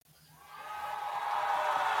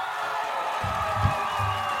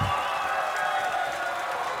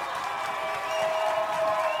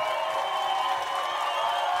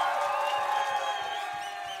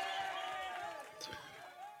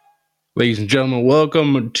Ladies and gentlemen,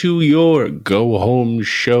 welcome to your go home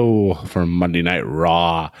show for Monday Night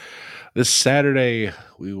Raw. This Saturday,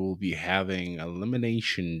 we will be having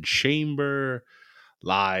Elimination Chamber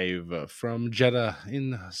live from Jeddah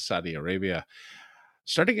in Saudi Arabia,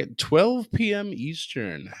 starting at 12 p.m.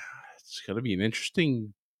 Eastern. It's going to be an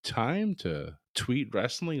interesting time to tweet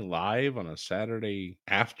wrestling live on a Saturday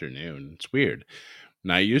afternoon. It's weird.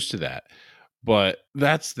 Not used to that. But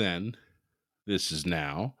that's then. This is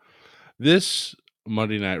now. This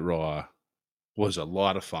Monday Night Raw was a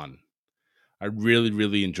lot of fun. I really,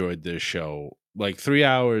 really enjoyed this show. Like 3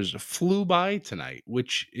 hours flew by tonight,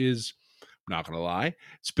 which is not gonna lie,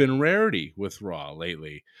 it's been a rarity with Raw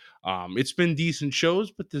lately. It's been decent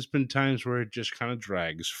shows, but there's been times where it just kind of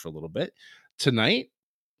drags for a little bit. Tonight,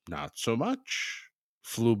 not so much.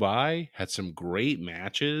 Flew by, had some great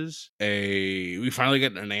matches. We finally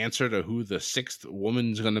got an answer to who the sixth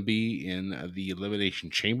woman's going to be in the Elimination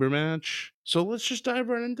Chamber match. So let's just dive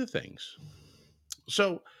right into things.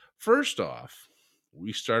 So, first off,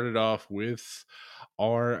 we started off with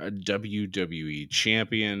our WWE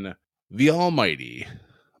champion, the Almighty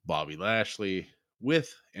Bobby Lashley,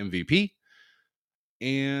 with MVP.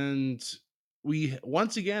 And we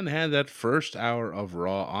once again had that first hour of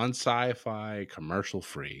Raw on Sci-Fi commercial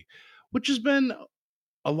free, which has been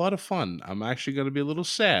a lot of fun. I'm actually going to be a little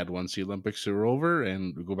sad once the Olympics are over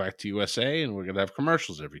and we go back to USA and we're going to have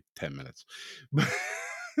commercials every 10 minutes.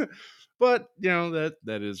 But that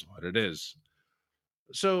is what it is.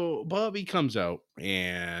 So Bobby comes out,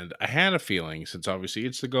 and I had a feeling, since obviously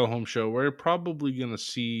it's the go home show, we're probably going to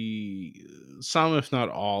see some, if not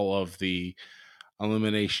all, of the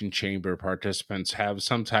Elimination Chamber participants have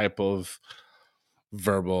some type of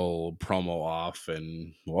verbal promo off,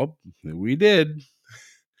 and well, we did.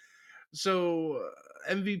 So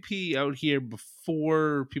MVP out here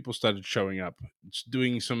before people started showing up, it's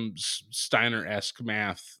doing some Steiner-esque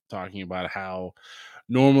math, talking about how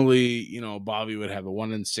normally, Bobby would have a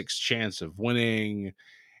 1 in 6 chance of winning,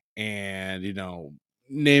 and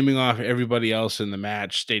naming off everybody else in the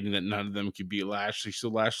match, stating that none of them could beat Lashley. So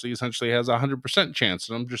Lashley essentially has a 100% chance.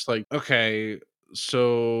 And I'm just like, okay,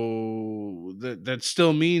 so that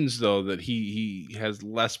still means though that he has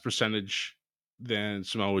less percentage than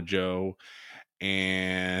Samoa Joe,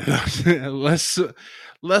 and less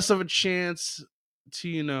of a chance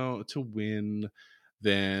to win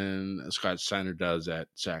than Scott Steiner does at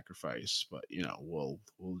Sacrifice. But we'll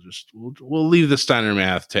leave the Steiner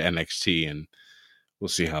math to NXT, and we'll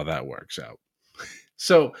see how that works out.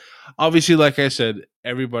 So obviously, like I said,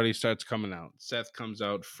 everybody starts coming out. Seth comes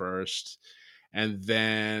out first, and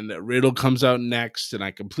then Riddle comes out next, and I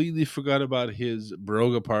completely forgot about his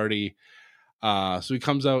Broga party. So he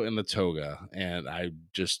comes out in the toga, and I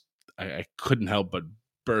couldn't help but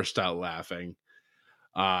burst out laughing.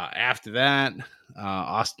 After that,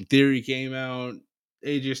 Austin Theory came out,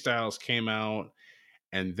 AJ Styles came out,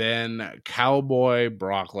 and then Cowboy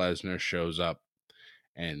Brock Lesnar shows up,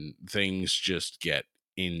 and things just get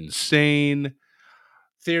insane.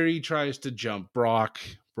 Theory tries to jump Brock.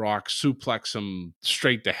 Brock suplex him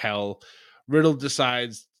straight to hell. Riddle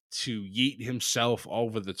decides to yeet himself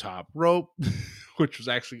over the top rope, which was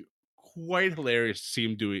actually quite hilarious to see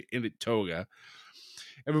him do it in a toga.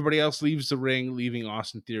 Everybody else leaves the ring, leaving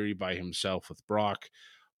Austin Theory by himself with Brock.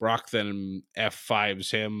 Brock then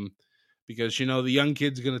F5s him because the young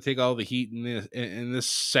kid's going to take all the heat in this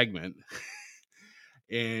segment.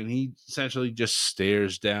 And he essentially just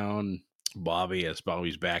stares down Bobby as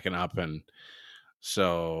Bobby's backing up, and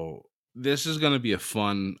so this is going to be a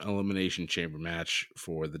fun Elimination Chamber match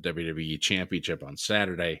for the WWE Championship on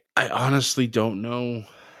Saturday. I honestly don't know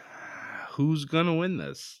who's going to win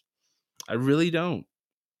this. I really don't.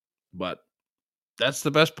 But that's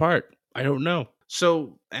the best part. I don't know.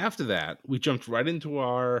 So after that, we jumped right into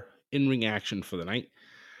our in-ring action for the night.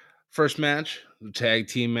 First match, the tag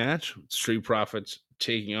team match, Street Profits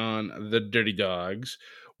taking on the Dirty Dogs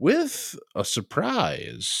with a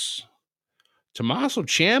surprise. Tommaso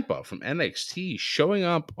Ciampa from NXT showing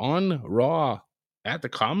up on Raw at the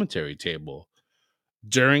commentary table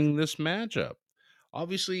during this matchup.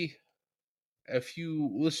 Obviously, if you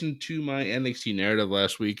listened to my NXT narrative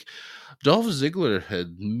last week, Dolph Ziggler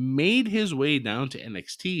had made his way down to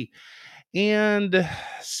NXT and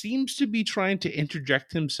seems to be trying to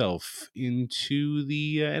interject himself into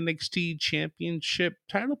the NXT Championship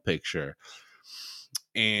title picture.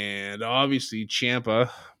 And obviously, Ciampa,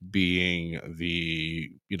 being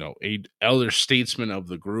the elder statesman of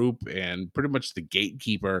the group and pretty much the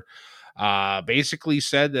gatekeeper, basically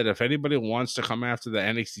said that if anybody wants to come after the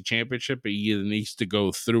NXT Championship, it either needs to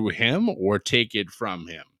go through him or take it from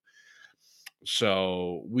him.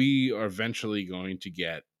 So we are eventually going to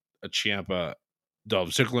get a Ciampa Dolph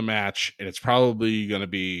Ziggler match, and it's probably going to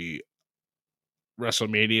be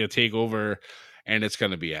WrestleMania Takeover, and it's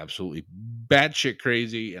going to be absolutely batshit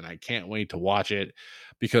crazy. And I can't wait to watch it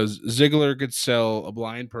because Ziggler could sell a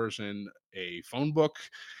blind person a phone book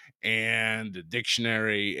and a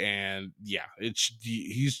dictionary, and yeah,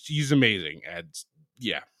 he's amazing. And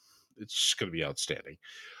yeah, it's just going to be outstanding.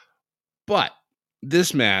 But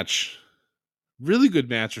this match, really good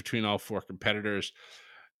match between all four competitors.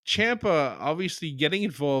 Champa obviously getting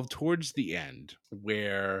involved towards the end,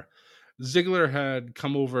 where Ziggler had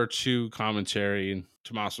come over to commentary and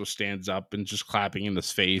Tommaso stands up and just clapping in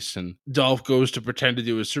his face, and Dolph goes to pretend to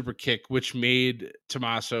do a super kick, which made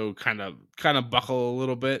Tommaso kind of buckle a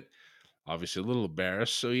little bit, obviously a little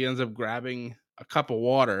embarrassed. So he ends up grabbing a cup of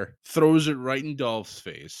water, throws it right in Dolph's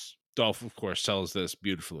face. Dolph, of course, sells this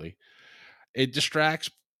beautifully. It distracts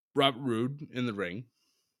Robert Roode in the ring.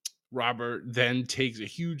 Robert then takes a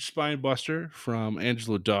huge spine buster from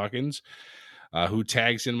Angelo Dawkins, who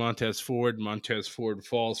tags in Montez Ford. Montez Ford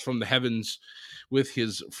falls from the heavens with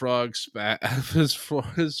his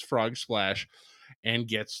his frog splash and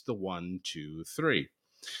gets the 1, 2, 3.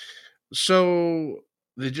 So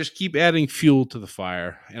they just keep adding fuel to the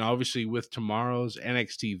fire. And obviously, with tomorrow's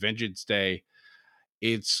NXT Vengeance Day,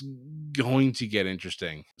 it's going to get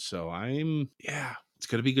interesting. So it's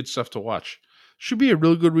going to be good stuff to watch. Should be a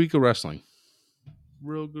real good week of wrestling.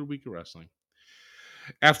 Real good week of wrestling.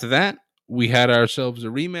 After that, we had ourselves a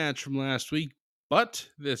rematch from last week, but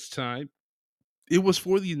this time it was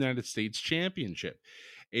for the United States Championship.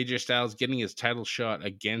 AJ Styles getting his title shot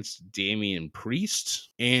against Damian Priest.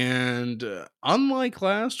 And unlike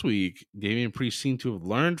last week, Damian Priest seemed to have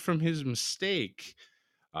learned from his mistake.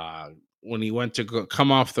 When he went to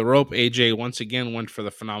come off the rope, AJ once again went for the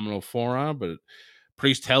phenomenal forearm, but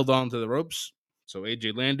Priest held on to the ropes. So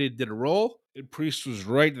AJ landed, did a roll, and Priest was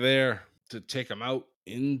right there to take him out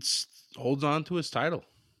and holds on to his title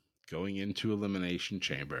going into Elimination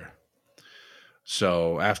Chamber.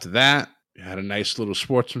 So after that, we had a nice little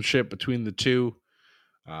sportsmanship between the two,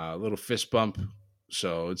 a little fist bump.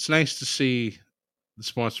 So it's nice to see the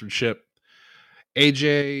sportsmanship.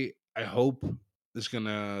 AJ, I hope, is going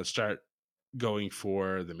to start going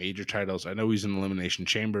for the major titles. I know he's in Elimination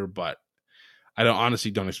Chamber, but I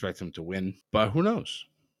honestly don't expect him to win. But who knows?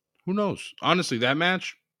 Who knows? Honestly, that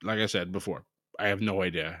match, like I said before, I have no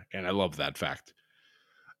idea, and I love that fact.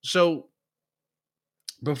 So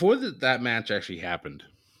before that match actually happened,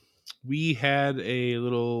 we had a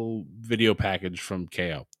little video package from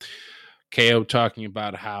KO. KO talking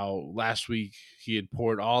about how last week he had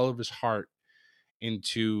poured all of his heart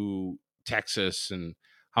into Texas and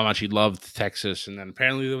how much he loved Texas. And then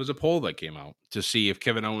apparently there was a poll that came out to see if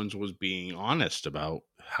Kevin Owens was being honest about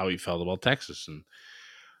how he felt about Texas. And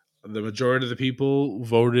the majority of the people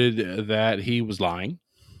voted that he was lying.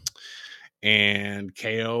 And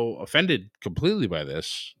KO, offended completely by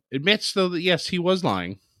this, admits, though, that yes, he was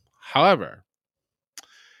lying. However,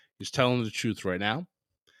 he's telling the truth right now,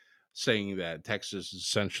 saying that Texas is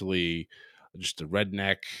essentially just a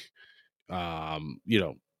redneck,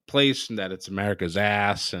 place, and that it's America's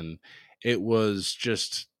ass. And it was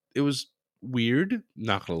weird.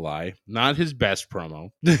 Not gonna lie, not his best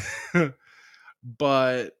promo.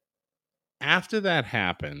 But after that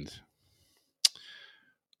happened,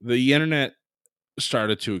 the internet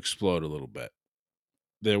started to explode a little bit.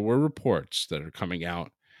 There were reports that are coming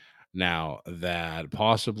out now that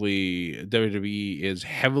possibly WWE is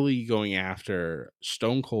heavily going after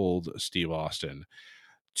Stone Cold Steve Austin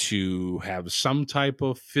to have some type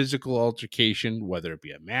of physical altercation, whether it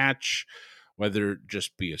be a match, whether it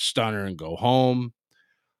just be a stunner and go home.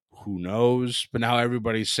 Who knows? But now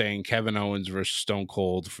everybody's saying Kevin Owens versus Stone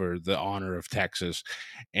Cold for the honor of Texas.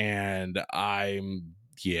 And I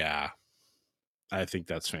think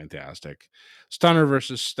that's fantastic. Stunner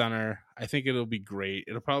versus Stunner. I think it'll be great.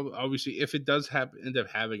 It'll probably, obviously, if it does end up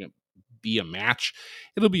having be a match,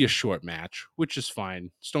 it'll be a short match, which is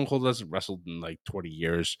fine. Stone Cold hasn't wrestled in like 20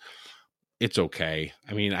 years. It's okay.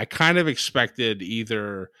 I mean, I kind of expected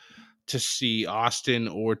either to see Austin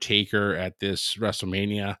or Taker at this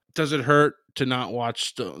WrestleMania. Does it hurt to not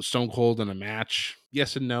watch Stone Cold in a match?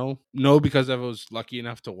 Yes and no. No, because I was lucky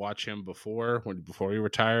enough to watch him before he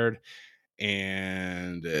retired,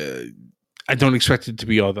 and I don't expect it to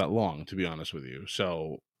be all that long, to be honest with you.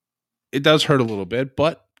 So it does hurt a little bit,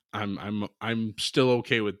 but I'm still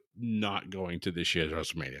okay with not going to this year's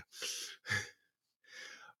WrestleMania.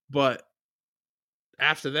 But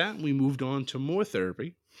after that, we moved on to more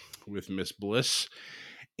therapy with Miss Bliss,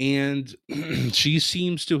 and she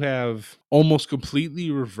seems to have almost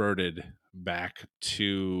completely reverted back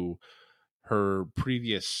to her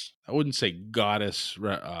previous, I wouldn't say goddess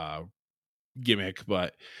gimmick,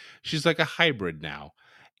 but she's like a hybrid now.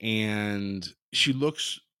 And she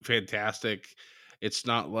looks fantastic. It's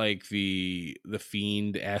not like the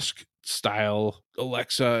fiend-esque style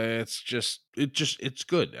Alexa. It's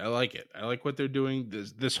good. I like it. I like what they're doing.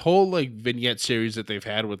 This whole like vignette series that they've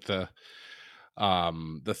had with the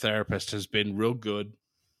therapist has been real good.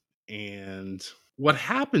 And what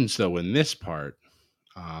happens though in this part,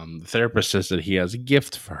 the therapist says that he has a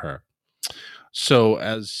gift for her. So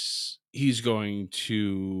as he's going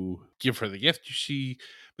to give her the gift, you see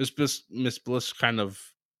Miss Bliss kind of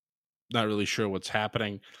not really sure what's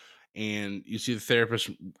happening, and you see the therapist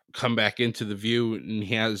come back into the view, and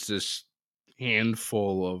he has this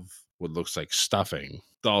handful of what looks like stuffing,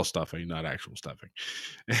 doll stuffing, not actual stuffing.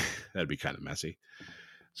 That'd be kind of messy.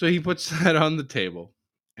 So he puts that on the table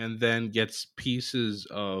and then gets pieces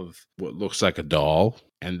of what looks like a doll.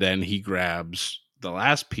 And then he grabs the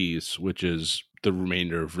last piece, which is the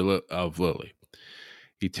remainder of Lily.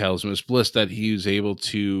 He tells Miss Bliss that he was able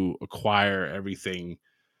to acquire everything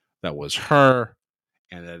that was her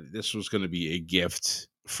and that this was going to be a gift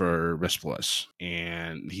for Miss Bliss.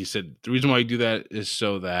 And he said the reason why you do that is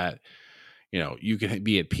so that, you can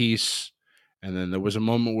be at peace. And then there was a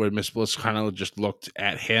moment where Miss Bliss kind of just looked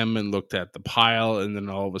at him and looked at the pile, and then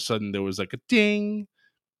all of a sudden there was like a ding,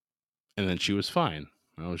 and then she was fine.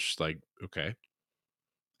 I was just like, okay.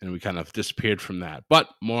 And we kind of disappeared from that. But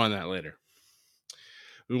more on that later.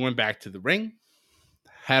 We went back to the ring,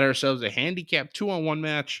 had ourselves a handicap 2-on-1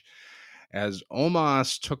 match as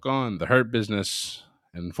Omos took on the Hurt Business.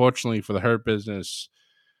 And unfortunately for the Hurt Business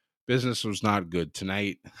was not good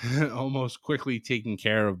tonight. Almost quickly taking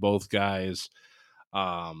care of both guys.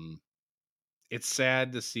 It's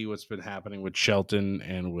sad to see what's been happening with Shelton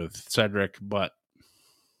and with Cedric, but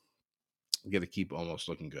we got to keep almost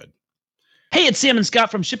looking good. Hey, it's Sam and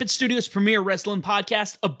Scott from Ship It Studios' premier wrestling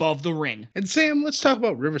podcast, Above the Ring. And Sam, let's talk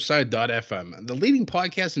about Riverside.fm, the leading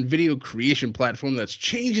podcast and video creation platform that's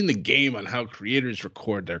changing the game on how creators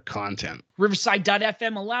record their content.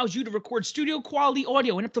 Riverside.fm allows you to record studio quality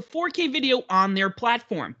audio and up to 4K video on their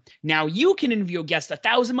platform. Now you can interview a guest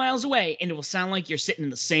 1,000 miles away and it will sound like you're sitting in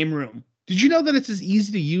the same room. Did you know that it's as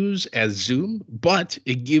easy to use as Zoom, but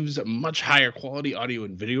it gives much higher quality audio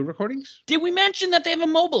and video recordings? Did we mention that they have a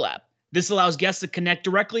mobile app? This allows guests to connect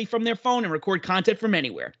directly from their phone and record content from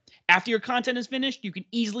anywhere. After your content is finished, you can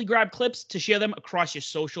easily grab clips to share them across your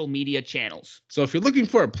social media channels. So if you're looking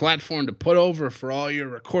for a platform to put over for all your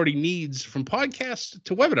recording needs, from podcasts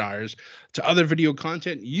to webinars to other video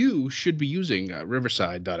content, you should be using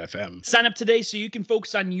Riverside.fm. Sign up today so you can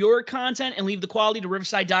focus on your content and leave the quality to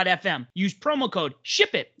Riverside.fm. Use promo code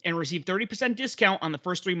SHIPIT and receive 30% discount on the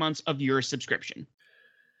first 3 months of your subscription.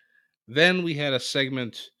 Then we had a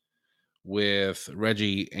segment with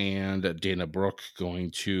Reggie and Dana Brooke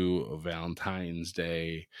going to a Valentine's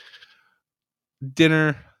Day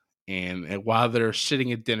dinner. And while they're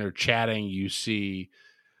sitting at dinner chatting, you see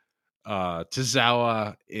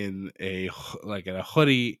Tozawa in a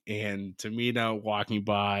hoodie and Tamina walking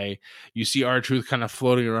by. You see R-Truth kind of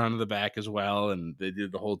floating around in the back as well, and they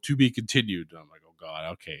did the whole to be continued. I'm like, oh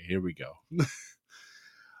god, okay, here we go.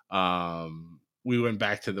 We went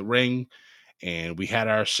back to the ring and we had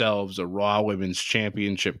ourselves a Raw Women's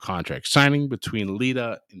Championship contract signing between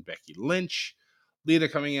Lita and Becky Lynch. Lita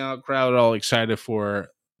coming out, crowd all excited for her.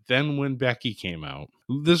 Then when Becky came out,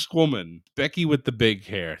 this woman, Becky with the big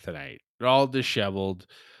hair tonight, all disheveled.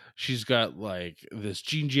 She's got like this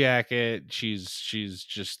jean jacket. She's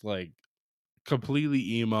just like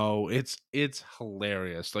completely emo. It's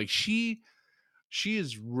hilarious. Like she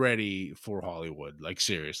is ready for Hollywood. Like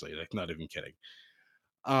seriously, like not even kidding.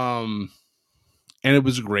 And it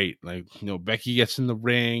was great. Like, Becky gets in the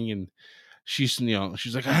ring and she's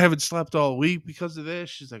like, I haven't slept all week because of this.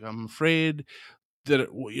 She's like, I'm afraid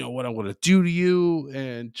that what I'm going to do to you,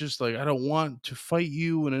 and just like I don't want to fight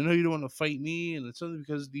you, and I know you don't want to fight me, and it's only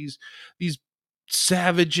because these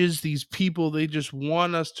savages, these people, they just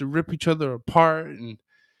want us to rip each other apart, and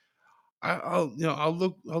I'll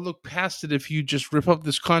look past it if you just rip up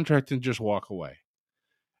this contract and just walk away.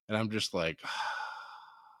 And I'm just like,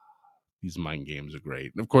 these mind games are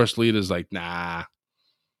great. And of course, Lita's like, nah,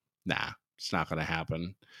 it's not gonna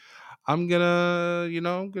happen. I'm gonna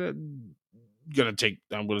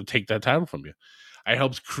take that title from you. I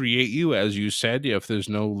helped create you, as you said. If there's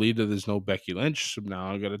no Lita, there's no Becky Lynch. So now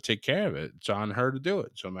I'm gonna take care of it. It's on her to do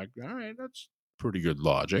it. So I'm like, all right, that's pretty good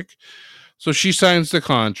logic. So she signs the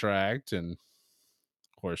contract, and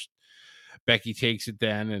of course, Becky takes it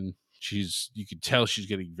then, and you could tell she's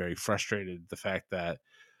getting very frustrated at the fact that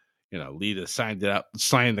Lita signed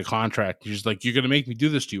the contract. She's like, "You're gonna make me do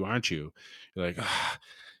this to you, aren't you?" You're like,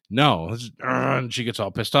 "No." And she gets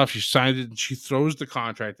all pissed off. She signs it and she throws the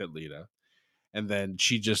contract at Lita, and then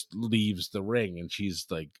she just leaves the ring, and she's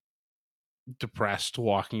like depressed,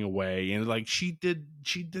 walking away. And like she did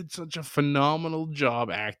such a phenomenal job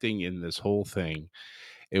acting in this whole thing.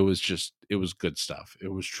 It was good stuff. It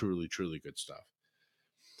was truly, truly good stuff.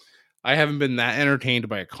 I haven't been that entertained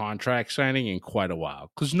by a contract signing in quite a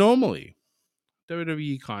while. Because normally,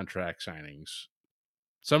 WWE contract signings,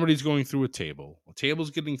 somebody's going through a table's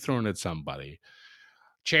getting thrown at somebody,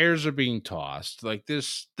 chairs are being tossed. Like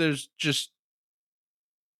this, there's just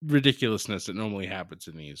ridiculousness that normally happens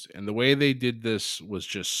in these. And the way they did this was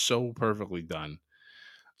just so perfectly done.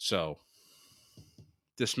 So,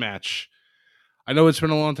 this match, I know it's been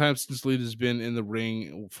a long time since Lita's been in the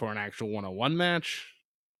ring for an actual one-on-one match,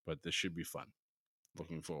 but this should be fun.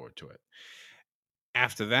 Looking forward to it.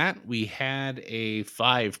 After that, we had a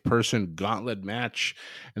 5-person gauntlet match,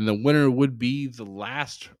 and the winner would be the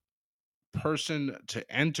last person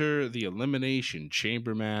to enter the Elimination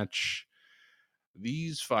Chamber match.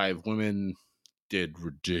 These 5 women did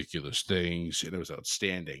ridiculous things, and it was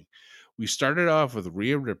outstanding. We started off with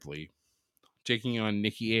Rhea Ripley taking on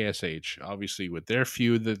Nikki ASH, obviously with their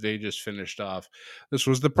feud that they just finished off. This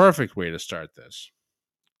was the perfect way to start this.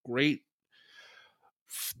 Great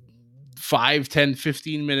 5, 10,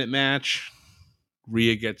 15-minute match.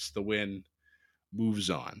 Rhea gets the win, moves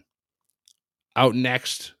on. Out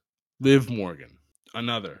next, Liv Morgan.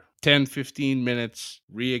 Another 10, 15 minutes.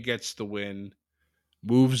 Rhea gets the win,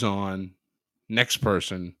 moves on. Next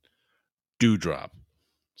person, Doudrop.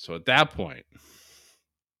 So at that point,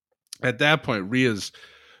 Rhea's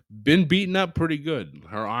been beaten up pretty good.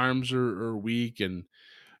 Her arms are weak, and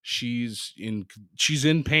she's in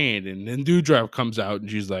pain. And then Doudrop comes out, and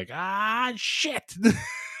she's like, shit.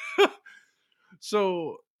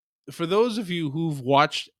 So, for those of you who've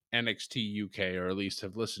watched NXT UK, or at least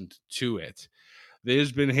have listened to it,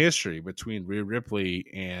 there's been history between Rhea Ripley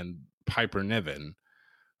and Piper Niven,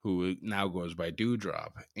 who now goes by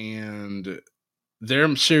Doudrop. And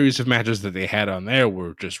their series of matches that they had on there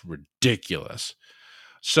were just ridiculous.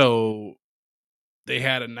 So they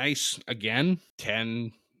had a nice, again,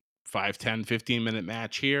 10, 5, 10, 15-minute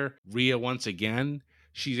match here. Rhea, once again,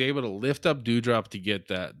 she's able to lift up Doudrop to get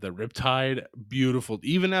the Riptide. Beautiful.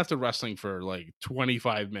 Even after wrestling for like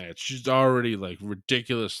 25 minutes, she's already like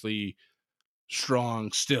ridiculously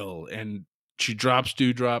strong still. And she drops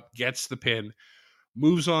Doudrop, gets the pin,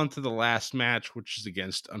 moves on to the last match, which is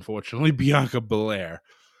against, unfortunately, Bianca Belair.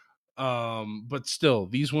 But still,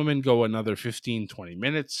 these women go another 15, 20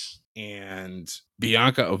 minutes, and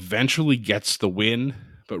Bianca eventually gets the win.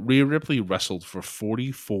 But Rhea Ripley wrestled for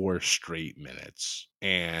 44 straight minutes,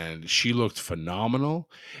 and she looked phenomenal.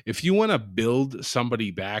 If you want to build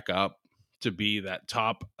somebody back up to be that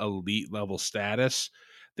top elite level status,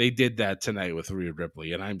 they did that tonight with Rhea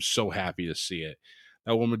Ripley, and I'm so happy to see it.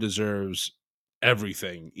 That woman deserves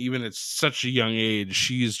everything. Even at such a young age,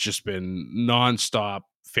 she's just been nonstop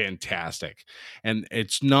fantastic. And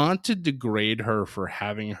it's not to degrade her for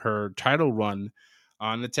having her title run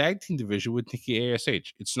on the tag team division with Nikki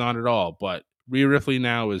ASH. It's not at all. But Rhea Ripley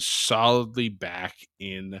now is solidly back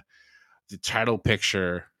in the title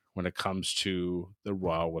picture when it comes to the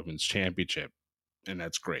Raw Women's Championship. And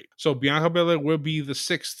that's great. So Bianca Belair will be the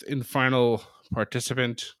 6th and final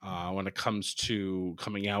participant when it comes to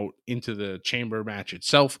coming out into the chamber match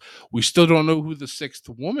itself. We still don't know who the 6th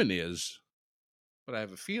woman is, but I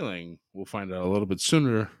have a feeling we'll find out a little bit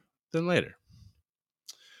sooner than later.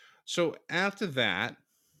 So after that,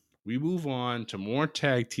 we move on to more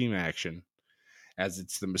tag team action, as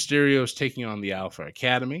it's the Mysterios taking on the Alpha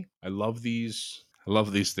Academy. I love these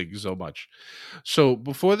things so much. So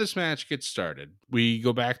before this match gets started, we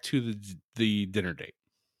go back to the dinner date.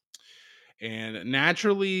 And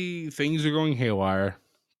naturally, things are going haywire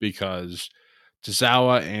because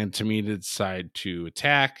Tozawa and Tamina decide to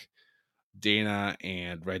attack. Dana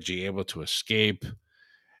and Reggie able to escape.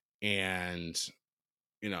 And,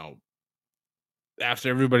 after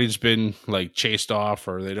everybody's been like chased off,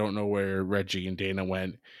 or they don't know where Reggie and Dana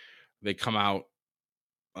went, they come out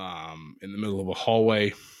in the middle of a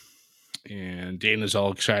hallway, and Dana's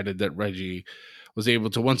all excited that Reggie was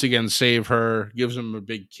able to once again save her, gives him a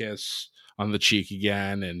big kiss on the cheek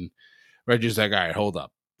again, and Reggie's like, all right, hold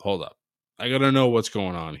up. I gotta know what's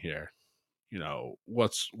going on here.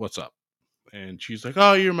 What's up? And she's like,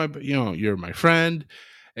 oh, you're my friend,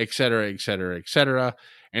 etc., etc., etc.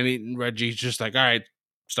 And Reggie's just like, all right,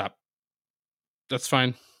 stop. That's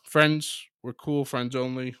fine. Friends, we're cool. Friends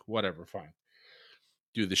only. Whatever, fine.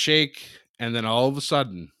 Do the shake, and then all of a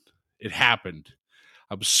sudden, It happened.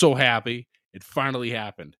 I'm so happy. It finally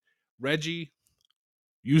happened. Reggie,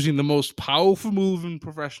 using the most powerful move in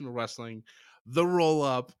professional wrestling, the roll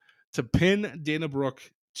up, to pin Dana Brooke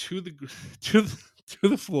to the to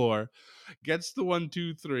the floor, gets the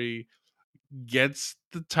 1-2-3, gets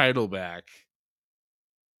the title back,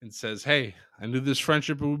 and says, "Hey, I knew this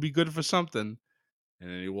friendship would be good for something." And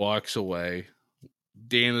then he walks away.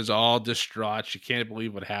 Dana's all distraught. She can't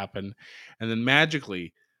believe what happened. And then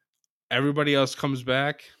magically, everybody else comes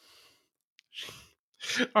back.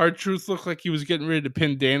 R-Truth looked like he was getting ready to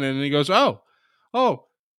pin Dana, and he goes, oh, well,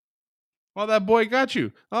 that boy got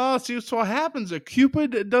you. Oh, see, so what happens? A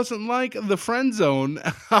Cupid doesn't like the friend zone.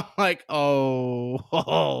 I'm like,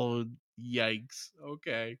 oh, yikes.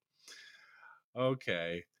 Okay.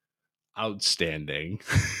 Outstanding.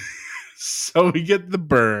 So we get the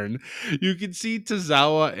burn. You can see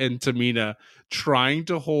Tozawa and Tamina trying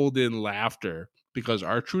to hold in laughter because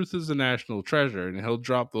R-Truth is a national treasure and he'll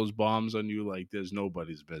drop those bombs on you like there's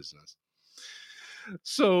nobody's business.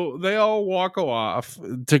 So they all walk off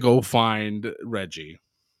to go find Reggie.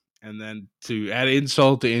 And then to add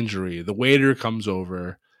insult to injury, the waiter comes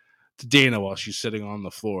over to Dana while she's sitting on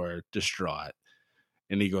the floor, distraught.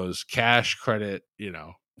 And he goes, cash credit,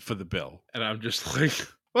 for the bill. And I'm just like,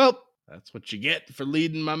 well, that's what you get for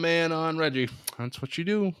leading my man on, Reggie. That's what you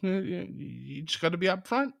do. You just got to be up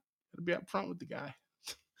front. Got to be up front with the guy.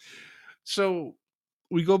 So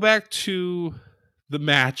we go back to the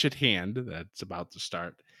match at hand that's about to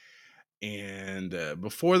start. And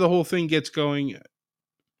before the whole thing gets going,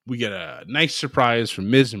 we get a nice surprise from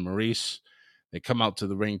Miz and Maurice. They come out to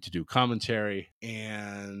the ring to do commentary.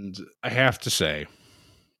 And I have to say,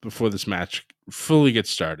 before this match fully gets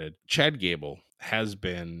started, Chad Gable has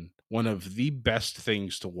been one of the best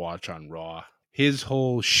things to watch on Raw. His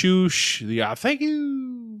whole shoosh, the thank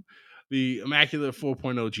you, the immaculate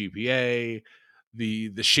 4.0 GPA,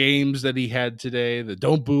 the shames that he had today, the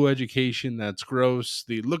don't boo education, that's gross,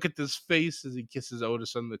 the look at this face as he kisses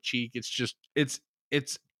Otis on the cheek. It's just, it's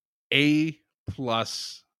A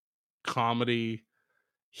plus comedy,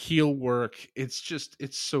 heel work. It's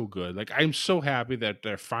so good. Like, I'm so happy that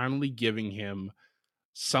they're finally giving him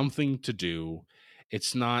something to do.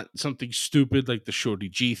 It's not something stupid like the Shorty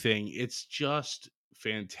G thing. It's just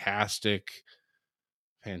fantastic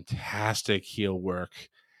heel work,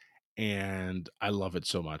 and I love it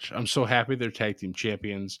so much. I'm so happy they're tag team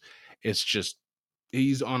champions. It's just,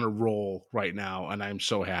 he's on a roll right now, and I'm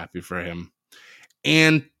so happy for him.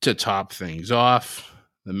 And to top things off,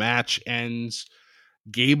 the match ends.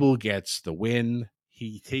 Gable gets the win.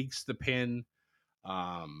 He takes the pin.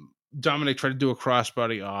 Dominic tried to do a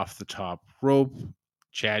crossbody off the top rope.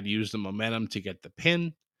 Chad used the momentum to get the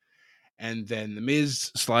pin. And then The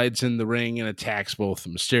Miz slides in the ring and attacks both the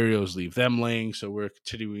Mysterios, leave them laying. So we're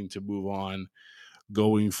continuing to move on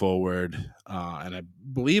going forward. And I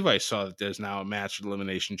believe I saw that there's now a match at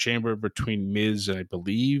Elimination Chamber between Miz and I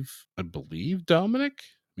believe Dominic,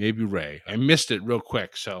 maybe Ray. I missed it real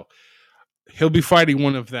quick. So he'll be fighting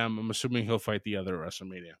one of them. I'm assuming he'll fight the other at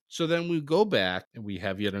WrestleMania. So then we go back and we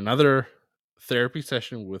have yet another therapy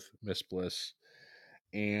session with Miss Bliss.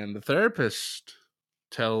 And the therapist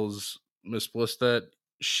tells Miss Bliss that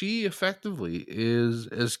she effectively is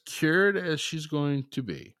as cured as she's going to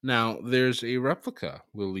be. Now, there's a replica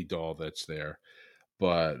Lily doll that's there,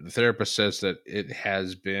 but the therapist says that it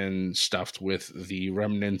has been stuffed with the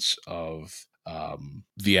remnants of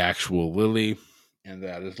the actual Lily, and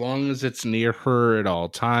that as long as it's near her at all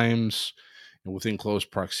times and within close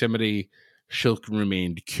proximity, she'll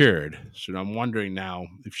remain cured. So I'm wondering now,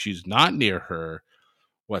 if she's not near her,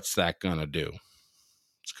 what's that going to do?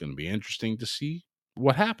 It's going to be interesting to see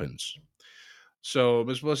what happens. So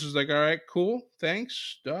Miss Bliss is like, all right, cool.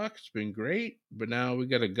 Thanks, Doc. It's been great. But now we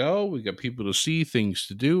got to go. We got people to see, things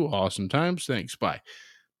to do. Awesome times. Thanks. Bye.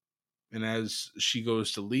 And as she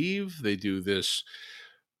goes to leave, they do this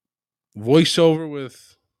voiceover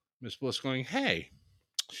with Miss Bliss going, hey,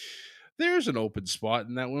 there's an open spot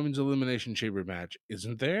in that women's elimination chamber match,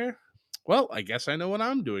 isn't there? Well, I guess I know what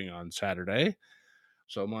I'm doing on Saturday.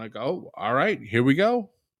 So I'm like, oh, all right, here we go.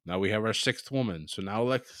 Now we have our sixth woman. So now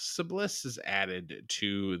Alexa Bliss is added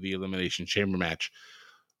to the Elimination Chamber match.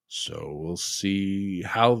 So we'll see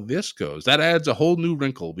how this goes. That adds a whole new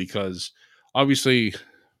wrinkle because obviously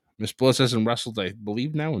Miss Bliss hasn't wrestled, I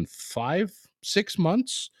believe, now in 5-6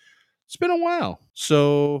 months. It's been a while.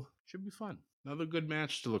 So should be fun. Another good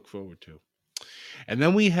match to look forward to. And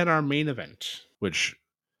then we had our main event, which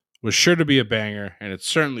was sure to be a banger, and it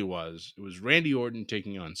certainly was. It was Randy Orton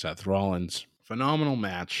taking on Seth Rollins. Phenomenal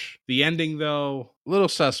match. The ending, though, a little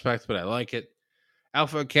suspect, but I like it.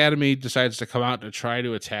 Alpha Academy decides to come out to try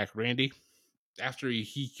to attack Randy. After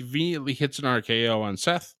he conveniently hits an RKO on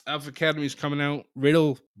Seth, Alpha Academy's coming out.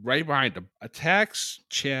 Riddle right behind him. Attacks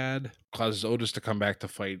Chad, causes Otis to come back to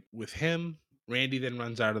fight with him. Randy then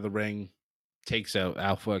runs out of the ring, takes out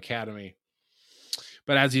Alpha Academy.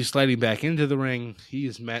 But as he's sliding back into the ring, he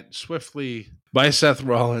is met swiftly by Seth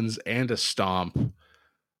Rollins and a stomp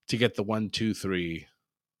to get the 1-2-3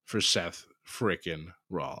 for Seth frickin'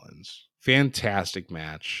 Rollins. Fantastic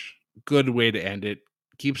match. Good way to end it.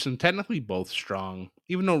 Keeps them technically both strong.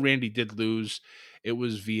 Even though Randy did lose, it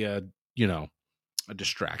was via, a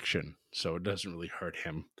distraction. So it doesn't really hurt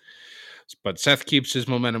him. But Seth keeps his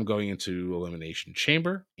momentum going into Elimination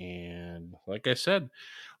Chamber. And like I said,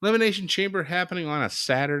 Elimination Chamber happening on a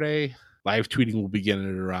Saturday. Live tweeting will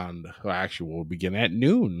begin will begin at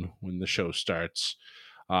noon when the show starts.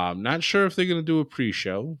 Not sure if they're going to do a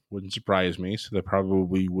pre-show. Wouldn't surprise me. So they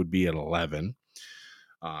probably would be at 11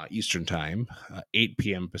 Eastern time, 8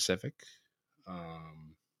 p.m. Pacific.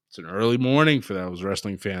 It's an early morning for those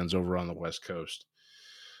wrestling fans over on the West Coast.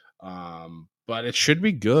 But it should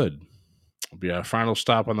be good. It'll be our final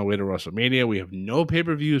stop on the way to WrestleMania. We have no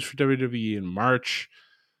pay-per-views for WWE in March.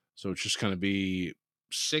 So it's just going to be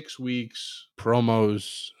 6 weeks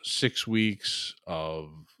promos, 6 weeks of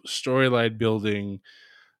storyline building,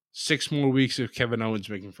 6 more weeks of Kevin Owens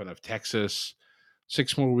making fun of Texas,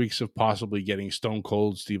 6 more weeks of possibly getting Stone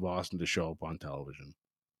Cold Steve Austin to show up on television.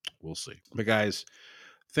 We'll see. But guys,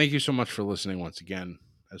 thank you so much for listening once again.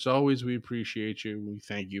 As always, we appreciate you. We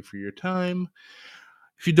thank you for your time.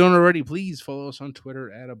 If you don't already, please follow us on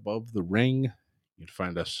Twitter at Above the Ring. You can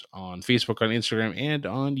find us on Facebook, on Instagram, and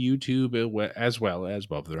on YouTube as well as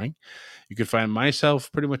Above the Ring. You can find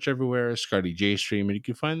myself pretty much everywhere as Scotty J Stream, and you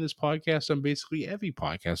can find this podcast on basically every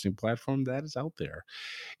podcasting platform that is out there.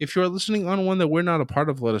 If you're listening on one that we're not a part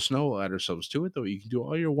of, let us know. We'll add ourselves to it, though. You can do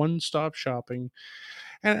all your one-stop shopping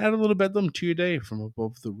and add a little bedlam to your day from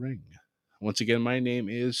Above the Ring. Once again, my name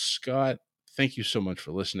is Scott. Thank you so much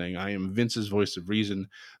for listening. I am Vince's voice of reason,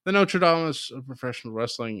 the Nostradamus of professional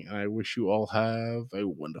wrestling, and I wish you all have a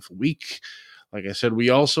wonderful week. Like I said, we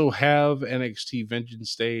also have NXT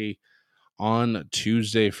Vengeance Day on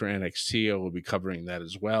Tuesday for NXT. I will be covering that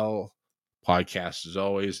as well. Podcast, as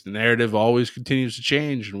always, the narrative always continues to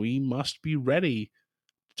change, and we must be ready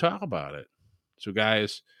to talk about it. So,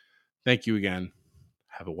 guys, thank you again.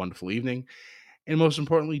 Have a wonderful evening. And most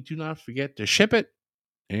importantly, do not forget to ship it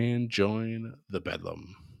and join the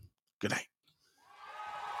bedlam. Good night.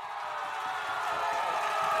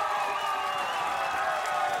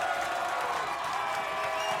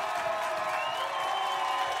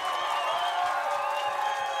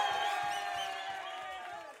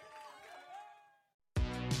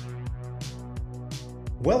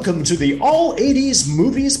 Welcome to the All 80s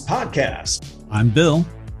Movies Podcast. I'm Bill.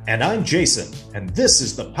 And I'm Jason, and this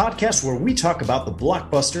is the podcast where we talk about the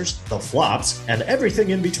blockbusters, the flops, and everything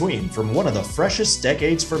in between from one of the freshest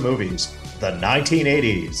decades for movies, the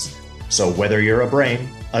 1980s. So whether you're a brain,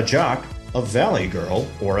 a jock, a valley girl,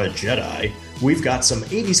 or a Jedi, we've got some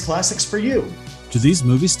 80s classics for you. Do these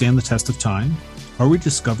movies stand the test of time? Are we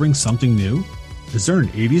discovering something new? Is there an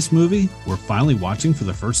 80s movie we're finally watching for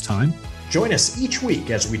the first time? Join us each week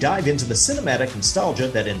as we dive into the cinematic nostalgia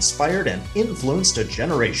that inspired and influenced a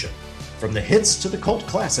generation. From the hits to the cult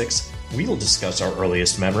classics, we'll discuss our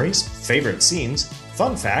earliest memories, favorite scenes,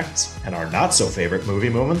 fun facts, and our not-so-favorite movie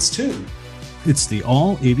moments, too. It's the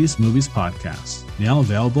All 80s Movies Podcast, now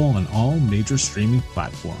available on all major streaming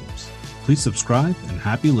platforms. Please subscribe and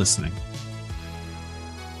happy listening.